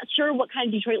not sure what kind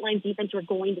of Detroit Lions defense we're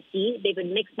going to see. They've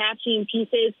been mixed matching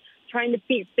pieces, trying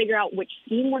to figure out which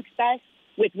scheme works best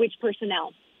with which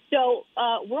personnel. So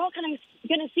we're all kind of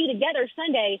going to see together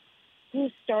Sunday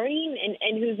who's starting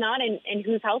and who's not, and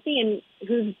who's healthy and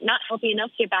who's not healthy enough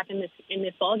to get back in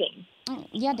this ball game.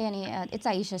 Yeah, Danny, it's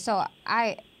Aisha. So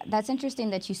that's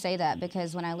interesting that you say that,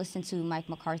 because when I listened to Mike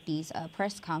McCarthy's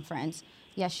press conference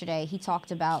yesterday, he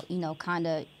talked about kind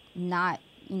of not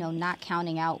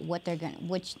counting out what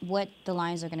the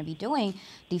Lions are going to be doing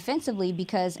defensively,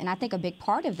 because, and I think a big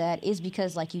part of that is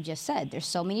because, like you just said, there's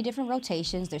so many different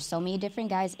rotations, there's so many different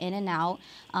guys in and out.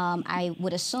 I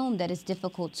would assume that it's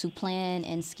difficult to plan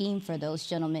and scheme for those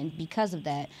gentlemen because of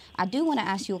that. I do want to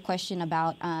ask you a question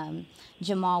about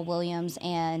Jamal Williams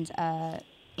and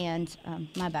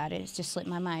my bad, it just slipped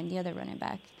my mind. The other running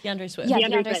back, DeAndre Swift. Yeah,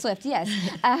 DeAndre Swift. Yes,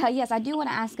 yes. I do want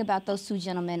to ask about those two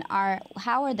gentlemen.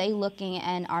 How are they looking,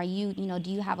 and do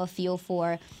you have a feel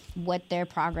for what their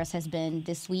progress has been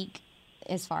this week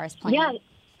as far as playing?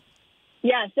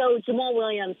 Yeah. So Jamal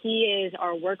Williams, he is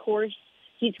our workhorse.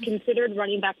 He's considered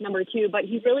running back number 2, but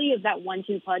he really is that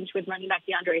 1-2 punch with running back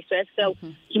DeAndre Swift. So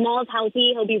Jamal's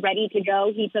healthy; he'll be ready to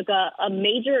go. He took a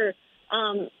major.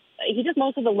 He took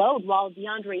most of the load, while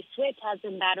DeAndre Swift has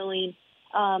been battling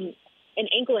an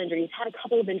ankle injury. He's had a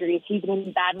couple of injuries he's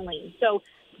been battling. So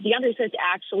DeAndre Swift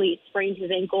actually sprained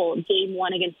his ankle game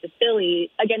 1 against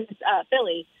Philly,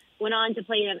 went on to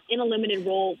play in a limited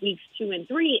role weeks 2 and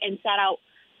 3, and sat out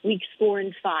weeks 4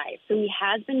 and 5. So he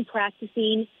has been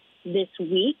practicing this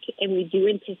week, and we do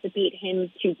anticipate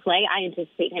him to play. I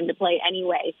anticipate him to play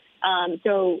anyway.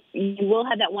 So you will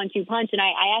have that 1-2 punch. And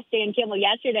I asked Dan Campbell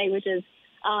yesterday, which is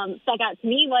stuck out to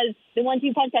me, was the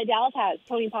 1-2 punch that Dallas has,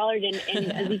 Tony Pollard and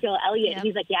Ezekiel Elliott. Yeah.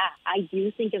 He's like, yeah, I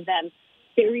do think of them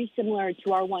very similar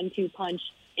to our 1-2 punch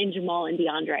in Jamal and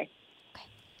DeAndre. Okay,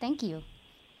 thank you.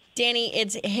 Danny,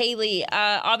 it's Haley.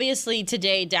 Obviously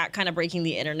today, Dak kind of breaking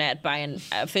the internet by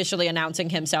officially announcing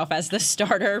himself as the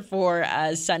starter for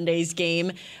Sunday's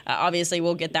game. Obviously,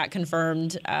 we'll get that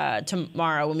confirmed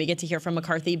tomorrow when we get to hear from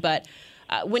McCarthy. But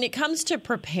when it comes to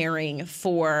preparing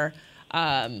for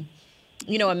a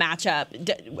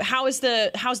matchup, how's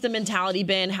the mentality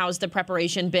been? How's the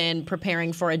preparation been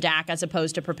preparing for a Dak as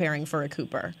opposed to preparing for a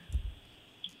Cooper?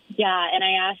 Yeah, and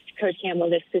I asked Coach Campbell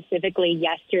this specifically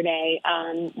yesterday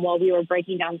while we were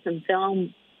breaking down some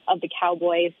film of the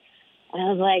Cowboys. And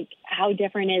I was like, how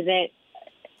different is it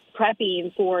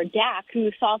prepping for Dak,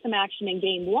 who saw some action in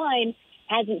game 1,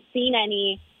 hasn't seen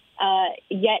any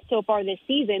yet so far this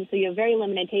season, so you have very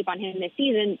limited tape on him this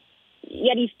season,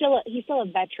 yet he's still a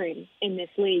veteran in this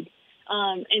league.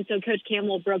 And so Coach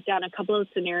Campbell broke down a couple of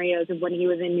scenarios of when he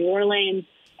was in New Orleans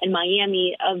and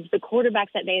Miami of the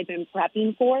quarterbacks that they had been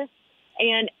prepping for.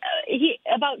 And he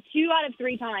about 2 out of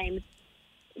 3 times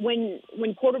when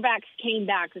quarterbacks came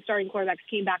back, the starting quarterbacks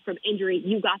came back from injury,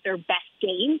 you got their best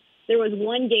game. There was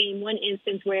one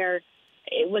instance where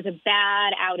it was a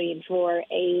bad outing for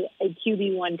a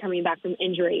QB1 coming back from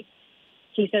injury.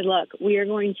 He said, look, we are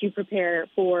going to prepare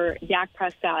for Dak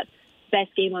Prescott's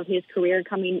best game of his career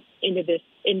coming into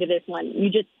this one.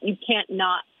 You can't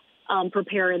not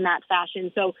prepare in that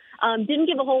fashion. So didn't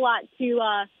give a whole lot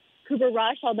to Cooper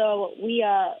Rush, although we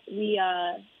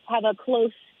have a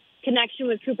close connection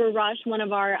with Cooper Rush. One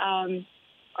of our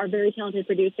very talented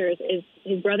producers is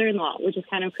his brother-in-law, which is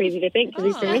kind of crazy to think because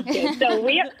he's from Michigan. So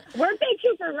we're big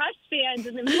Cooper Rush fans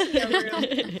in the media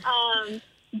room.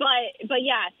 But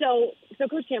yeah, so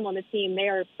Coach Campbell and the team, they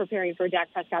are preparing for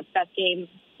Dak Prescott's best game,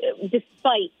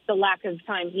 despite the lack of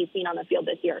time he's seen on the field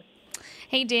this year.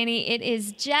 Hey, Danny, it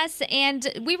is Jess, and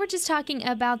we were just talking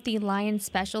about the Lions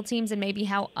special teams and maybe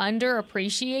how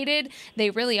underappreciated they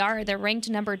really are. They're ranked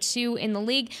number 2 in the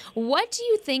league. What do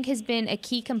you think has been a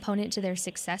key component to their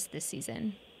success this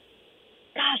season?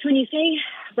 Gosh, when you say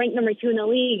ranked number 2 in the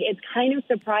league, it's kind of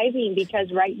surprising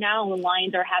because right now the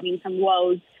Lions are having some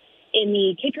woes in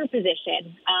the kicker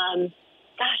position.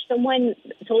 Someone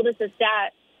told us a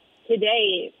stat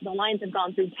today. The Lions have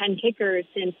gone through 10 kickers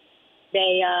since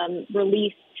they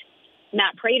released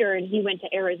Matt Prater, and he went to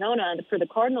Arizona for the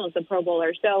Cardinals, the Pro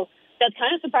Bowler. So that's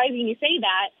kind of surprising you say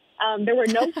that. There were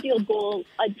no field goal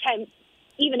attempts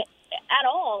even at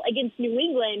all against New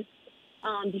England.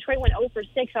 Detroit went 0 for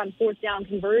 6 on 4th down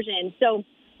conversion. So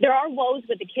there are woes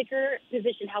with the kicker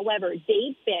position. However,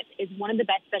 Dave Phipps is one of the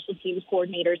best special teams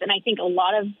coordinators, and I think a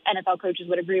lot of NFL coaches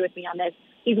would agree with me on this.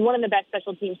 He's one of the best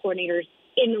special teams coordinators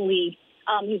in the league.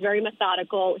 He's very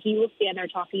methodical. He will stand there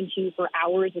talking to you for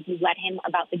hours if you let him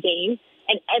about the game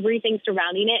and everything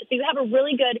surrounding it. So you have a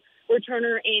really good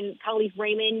returner in Khalif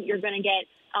Raymond. You're going to get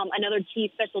another key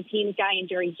special teams guy in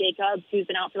Jerry Jacobs, who's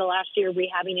been out for the last year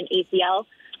rehabbing an ACL.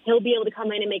 He'll be able to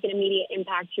come in and make an immediate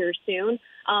impact here soon.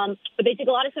 But they take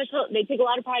a lot of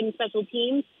pride in special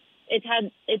teams. It's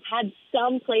had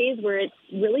some plays where it's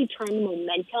really turned the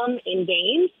momentum in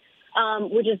games,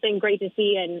 which has been great to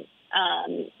see. And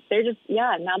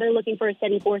now they're looking for a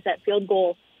steady force at field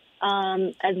goal,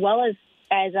 as well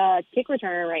as a kick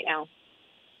returner right now.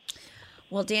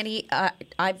 Well, Danny,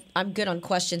 I'm good on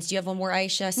questions. Do you have one more,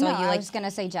 Aisha? I was going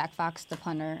to say Jack Fox, the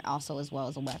punter, also as well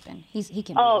as a weapon. He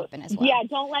can be a weapon as well. Yeah,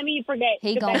 don't let me forget.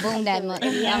 He going to boom that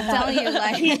money. I'm telling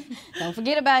you, don't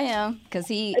forget about him because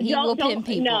he will pin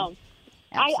people. No.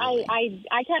 I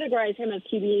categorize him as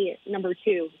QB number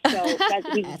 2. So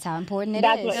that's how important it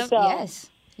is. Yes,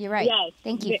 you're right. Yes,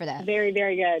 thank you for that. Very,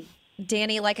 very good.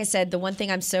 Danny, like I said, the one thing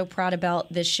I'm so proud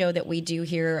about this show that we do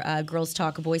here, Girls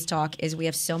Talk, Boys Talk, is we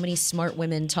have so many smart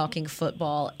women talking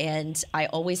football. And I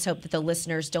always hope that the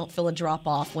listeners don't feel a drop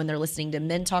off when they're listening to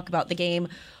men talk about the game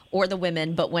or the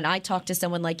women. But when I talk to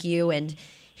someone like you and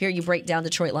hear you break down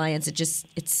Detroit Lions,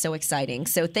 it's so exciting.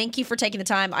 So thank you for taking the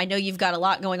time. I know you've got a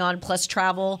lot going on, plus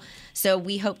travel. So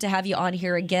we hope to have you on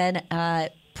here again.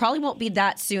 Probably won't be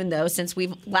that soon, though, since we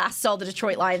last saw the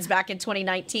Detroit Lions back in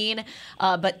 2019.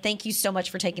 But thank you so much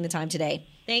for taking the time today.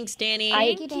 Thanks, Danny.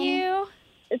 Thank you.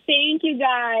 Thank you,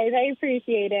 guys. I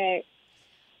appreciate it.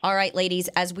 All right, ladies,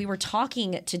 as we were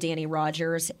talking to Danny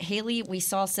Rogers, Haley, we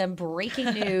saw some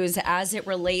breaking news as it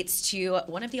relates to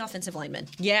one of the offensive linemen.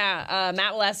 Yeah,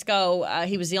 Matt Waletzko,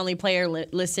 he was the only player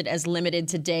listed as limited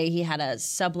today. He had a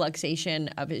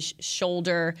subluxation of his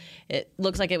shoulder. It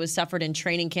looks like it was suffered in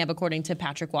training camp, according to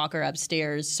Patrick Walker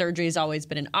upstairs. Surgery has always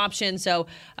been an option, so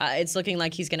it's looking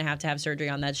like he's going to have surgery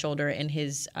on that shoulder, and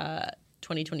his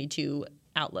 2022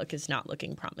 outlook is not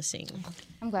looking promising.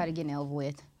 I'm glad to get it over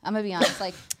with. I'm going to be honest.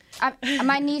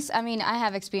 My niece, I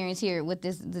have experience here with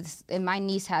this, and my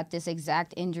niece had this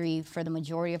exact injury for the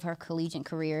majority of her collegiate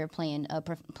career playing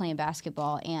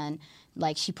basketball, and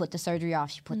she put the surgery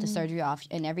off.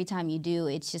 And every time you do,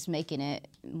 it's just making it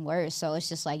worse. So it's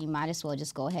just you might as well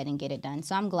just go ahead and get it done.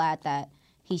 So I'm glad that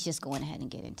he's just going ahead and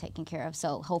getting taken care of.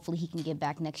 So hopefully he can get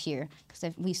back next year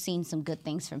because we've seen some good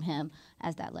things from him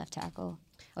as that left tackle,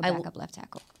 or backup left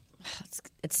tackle.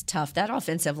 It's tough. That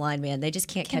offensive line, man, they just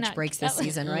can't catch breaks this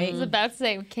season, right? I was about to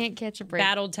say, we can't catch a break.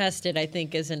 Battle-tested, I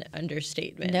think, is an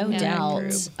understatement. No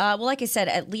doubt. Well, like I said,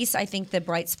 at least I think the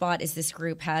bright spot is this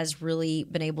group has really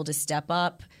been able to step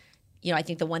up. I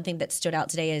think the one thing that stood out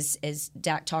today is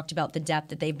Dak talked about the depth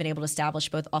that they've been able to establish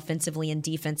both offensively and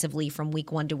defensively from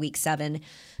week 1 to week 7.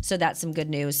 So that's some good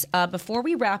news. Before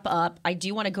we wrap up, I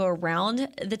do want to go around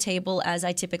the table as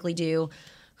I typically do.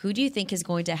 Who do you think is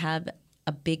going to have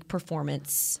a big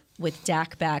performance with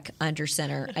Dak back under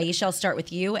center? Aisha, I'll start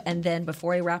with you, and then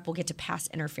before I wrap, we'll get to pass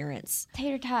interference.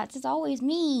 Tater tots, it's always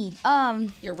me.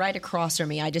 You're right across from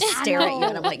me. I just stare at you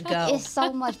and I'm like, go. It's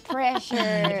so much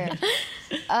pressure.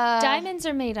 Diamonds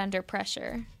are made under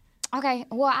pressure. Okay,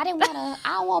 well, I don't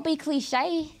want to be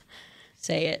cliche.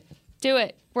 Say it. Do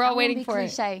it. We're all waiting for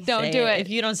cliche. it. Don't Say do it. If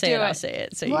you don't say it, I'll say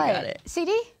it. So What? you got it.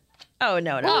 CD? Oh,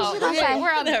 no. What you gonna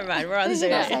say? Never mind. We're on the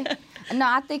same page. No,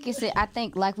 I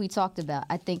think like we talked about,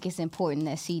 I think it's important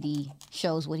that CD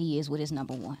shows what he is with his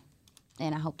number one.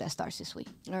 And I hope that starts this week.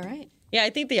 All right. Yeah, I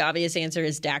think the obvious answer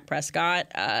is Dak Prescott.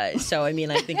 So, I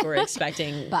mean, I think we're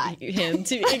expecting him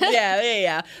to.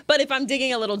 Yeah. But if I'm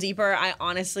digging a little deeper, I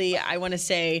want to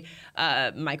say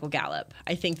Michael Gallup.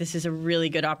 I think this is a really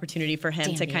good opportunity for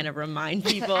him to kind of remind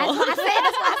people. That's what I said.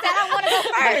 I want to go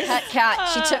first. My pet cat.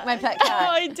 She took my pet cat.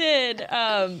 Oh, I did.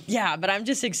 Yeah, but I'm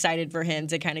just excited for him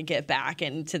to kind of get back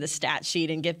into the stat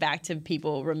sheet and get back to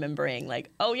people remembering,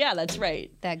 like, oh, yeah, that's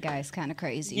right. That guy's kind of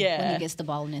crazy Yeah. when he gets the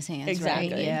ball in his hands,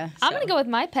 Exactly. right? Yeah. I'm going to go with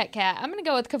my pet cat. I'm going to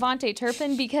go with Kevontae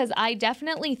Turpin because I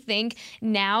definitely think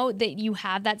now that you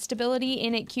have that stability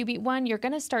in at QB1, you're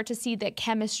going to start to see that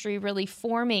chemistry really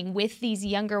forming with these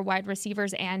younger wide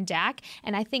receivers and Dak.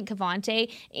 And I think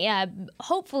Kevontae,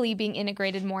 hopefully being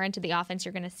integrated more into the offense,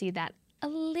 you're going to see that a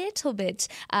little bit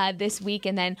this week,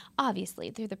 and then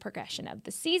obviously through the progression of the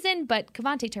season. But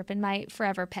Kevontae Turpin, my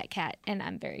forever pet cat, and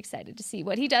I'm very excited to see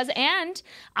what he does. And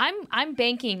I'm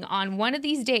banking on one of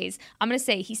these days. I'm going to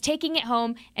say he's taking it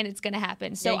home, and it's going to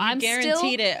happen. So I'm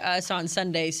guaranteed it us on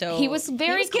Sunday. So he was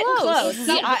very getting close.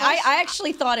 I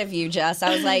actually thought of you, Jess. I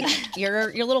was like,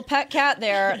 your little pet cat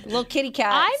there, little kitty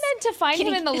cat. I meant to find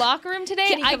him in the locker room today.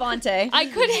 Kitty Kevontae. I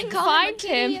couldn't find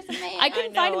him. I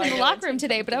couldn't find him in the know, locker room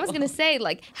today, but I was going to say,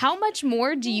 like, how much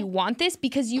more do you want this?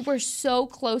 Because you were so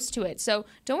close to it. So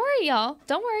don't worry, y'all.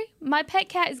 Don't worry. My pet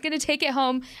cat is going to take it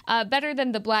home better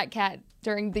than the black cat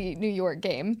during the New York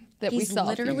game that we saw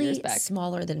a few years literally back.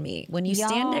 smaller than me. When you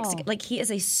stand next to, like, he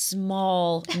is a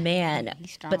small man,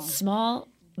 but small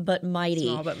but mighty.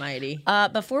 Small but mighty.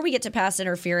 Before we get to pass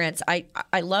interference, I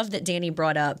love that Danny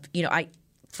brought up,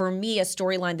 for me, a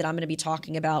storyline that I'm going to be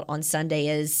talking about on Sunday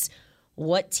is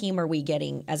what team are we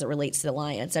getting as it relates to the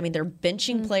Lions? I mean, they're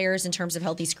benching players in terms of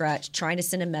healthy scratch, trying to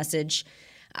send a message.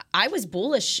 I was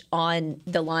bullish on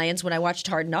the Lions when I watched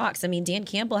Hard Knocks. I mean, Dan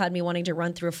Campbell had me wanting to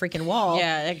run through a freaking wall.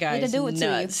 Yeah, that guy's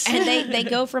nuts. And they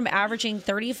go from averaging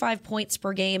 35 points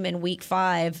per game in week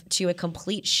 5 to a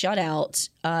complete shutout,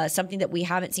 something that we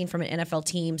haven't seen from an NFL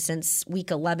team since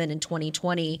week 11 in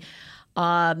 2020.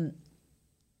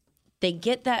 They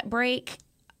get that break.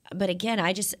 But again,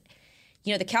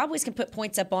 the Cowboys can put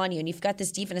points up on you, and you've got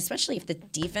this defense, especially if the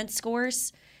defense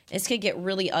scores. It's going to get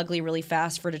really ugly really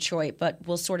fast for Detroit, but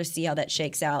we'll sort of see how that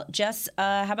shakes out. Jess,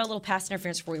 how about a little pass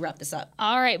interference before we wrap this up?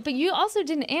 All right, but you also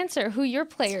didn't answer who your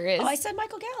player is. Oh, I said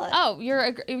Michael Gallup. Oh,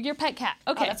 your pet cat.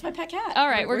 Okay. Oh, that's my pet cat. All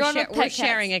right, we're going with pet We're cats.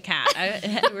 sharing a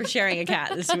cat. We're sharing a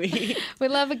cat this week. We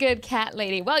love a good cat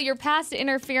lady. Well, your pass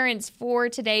interference for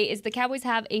today is the Cowboys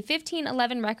have a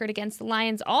 15-11 record against the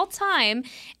Lions all time,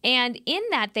 and in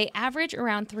that they average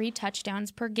around 3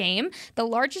 touchdowns per game. The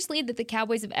largest lead that the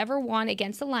Cowboys have ever won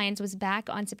against the Lions was back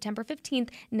on September 15th,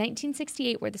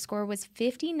 1968, where the score was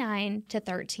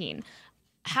 59-13.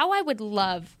 How I would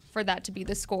love for that to be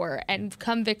the score, and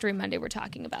come Victory Monday, we're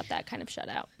talking about that kind of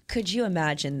shutout. Could you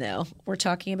imagine, though? We're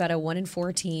talking about a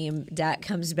 1-4 team. Dak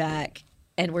comes back,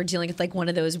 and we're dealing with like one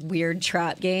of those weird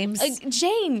trap games.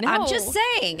 Jane, no. I'm just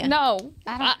saying. No.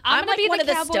 I'm like one of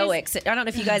the Stoics. I don't know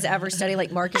if you guys ever study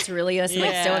like Marcus Aurelius and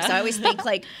like Stoics. I always think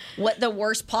like what the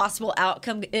worst possible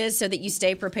outcome is so that you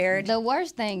stay prepared. The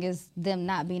worst thing is them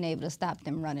not being able to stop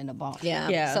them running the ball.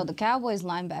 Yeah. So the Cowboys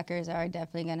linebackers are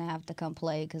definitely going to have to come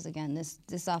play because, again, this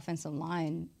offensive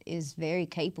line is very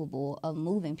capable of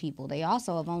moving people. They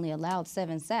also have only allowed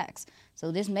 7 sacks.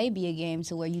 So this may be a game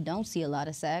to where you don't see a lot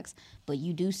of sacks, but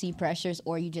you do see pressures,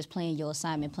 or you just playing your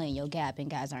assignment, playing your gap, and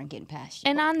guys aren't getting past you.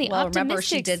 And on the optimistic remember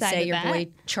she did side say of your that, boy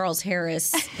Charles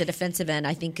Harris, the defensive end,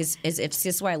 I think is it's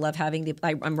just why I love having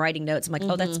I'm writing notes. I'm like,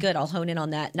 oh, that's good. I'll hone in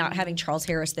on that. Not having Charles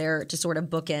Harris there to sort of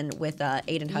bookend with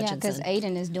Aiden Hutchinson. Yeah, because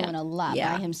Aiden is doing a lot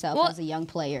by himself as a young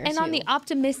player. And on the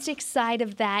optimistic side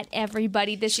of that,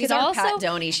 everybody, this She's is our also Pat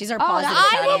Doney. She's our positive.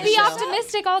 I will Patty be show.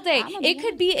 optimistic all day. It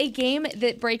could be a game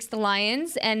that breaks the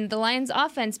Lions and the Lions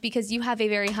offense because you have a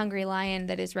very hungry Lion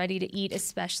that is ready to eat,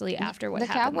 especially after what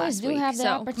happened Cowboys last do week. have the So,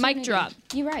 opportunity. mic drop.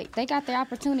 You're right. They got the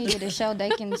opportunity to show they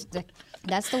can.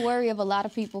 That's the worry of a lot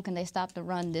of people. Can they stop the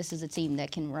run? This is a team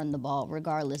that can run the ball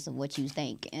regardless of what you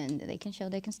think, and they can show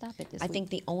they can stop it this week. I think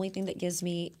the only thing that gives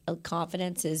me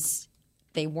confidence is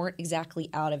they weren't exactly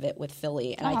out of it with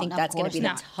Philly. And I think that's going to be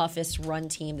the toughest run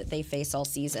team that they face all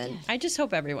season. I just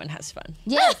hope everyone has fun.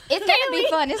 Yes, it's going to be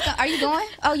fun. Are you going?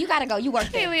 Oh, you got to go. You work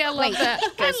there. Haley, I love that.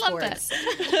 I love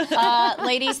that.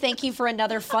 Ladies, thank you for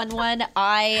another fun one.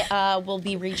 I will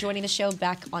be rejoining the show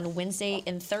back on Wednesday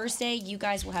and Thursday. You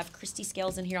guys will have Christy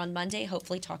Scales in here on Monday,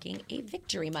 hopefully talking a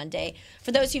Victory Monday.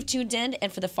 For those who've tuned in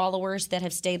and for the followers that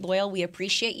have stayed loyal, we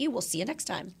appreciate you. We'll see you next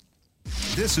time.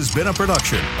 This has been a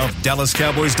production of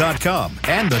DallasCowboys.com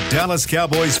and the Dallas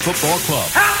Cowboys Football Club.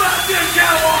 How about this,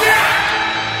 Cowboys? Yeah!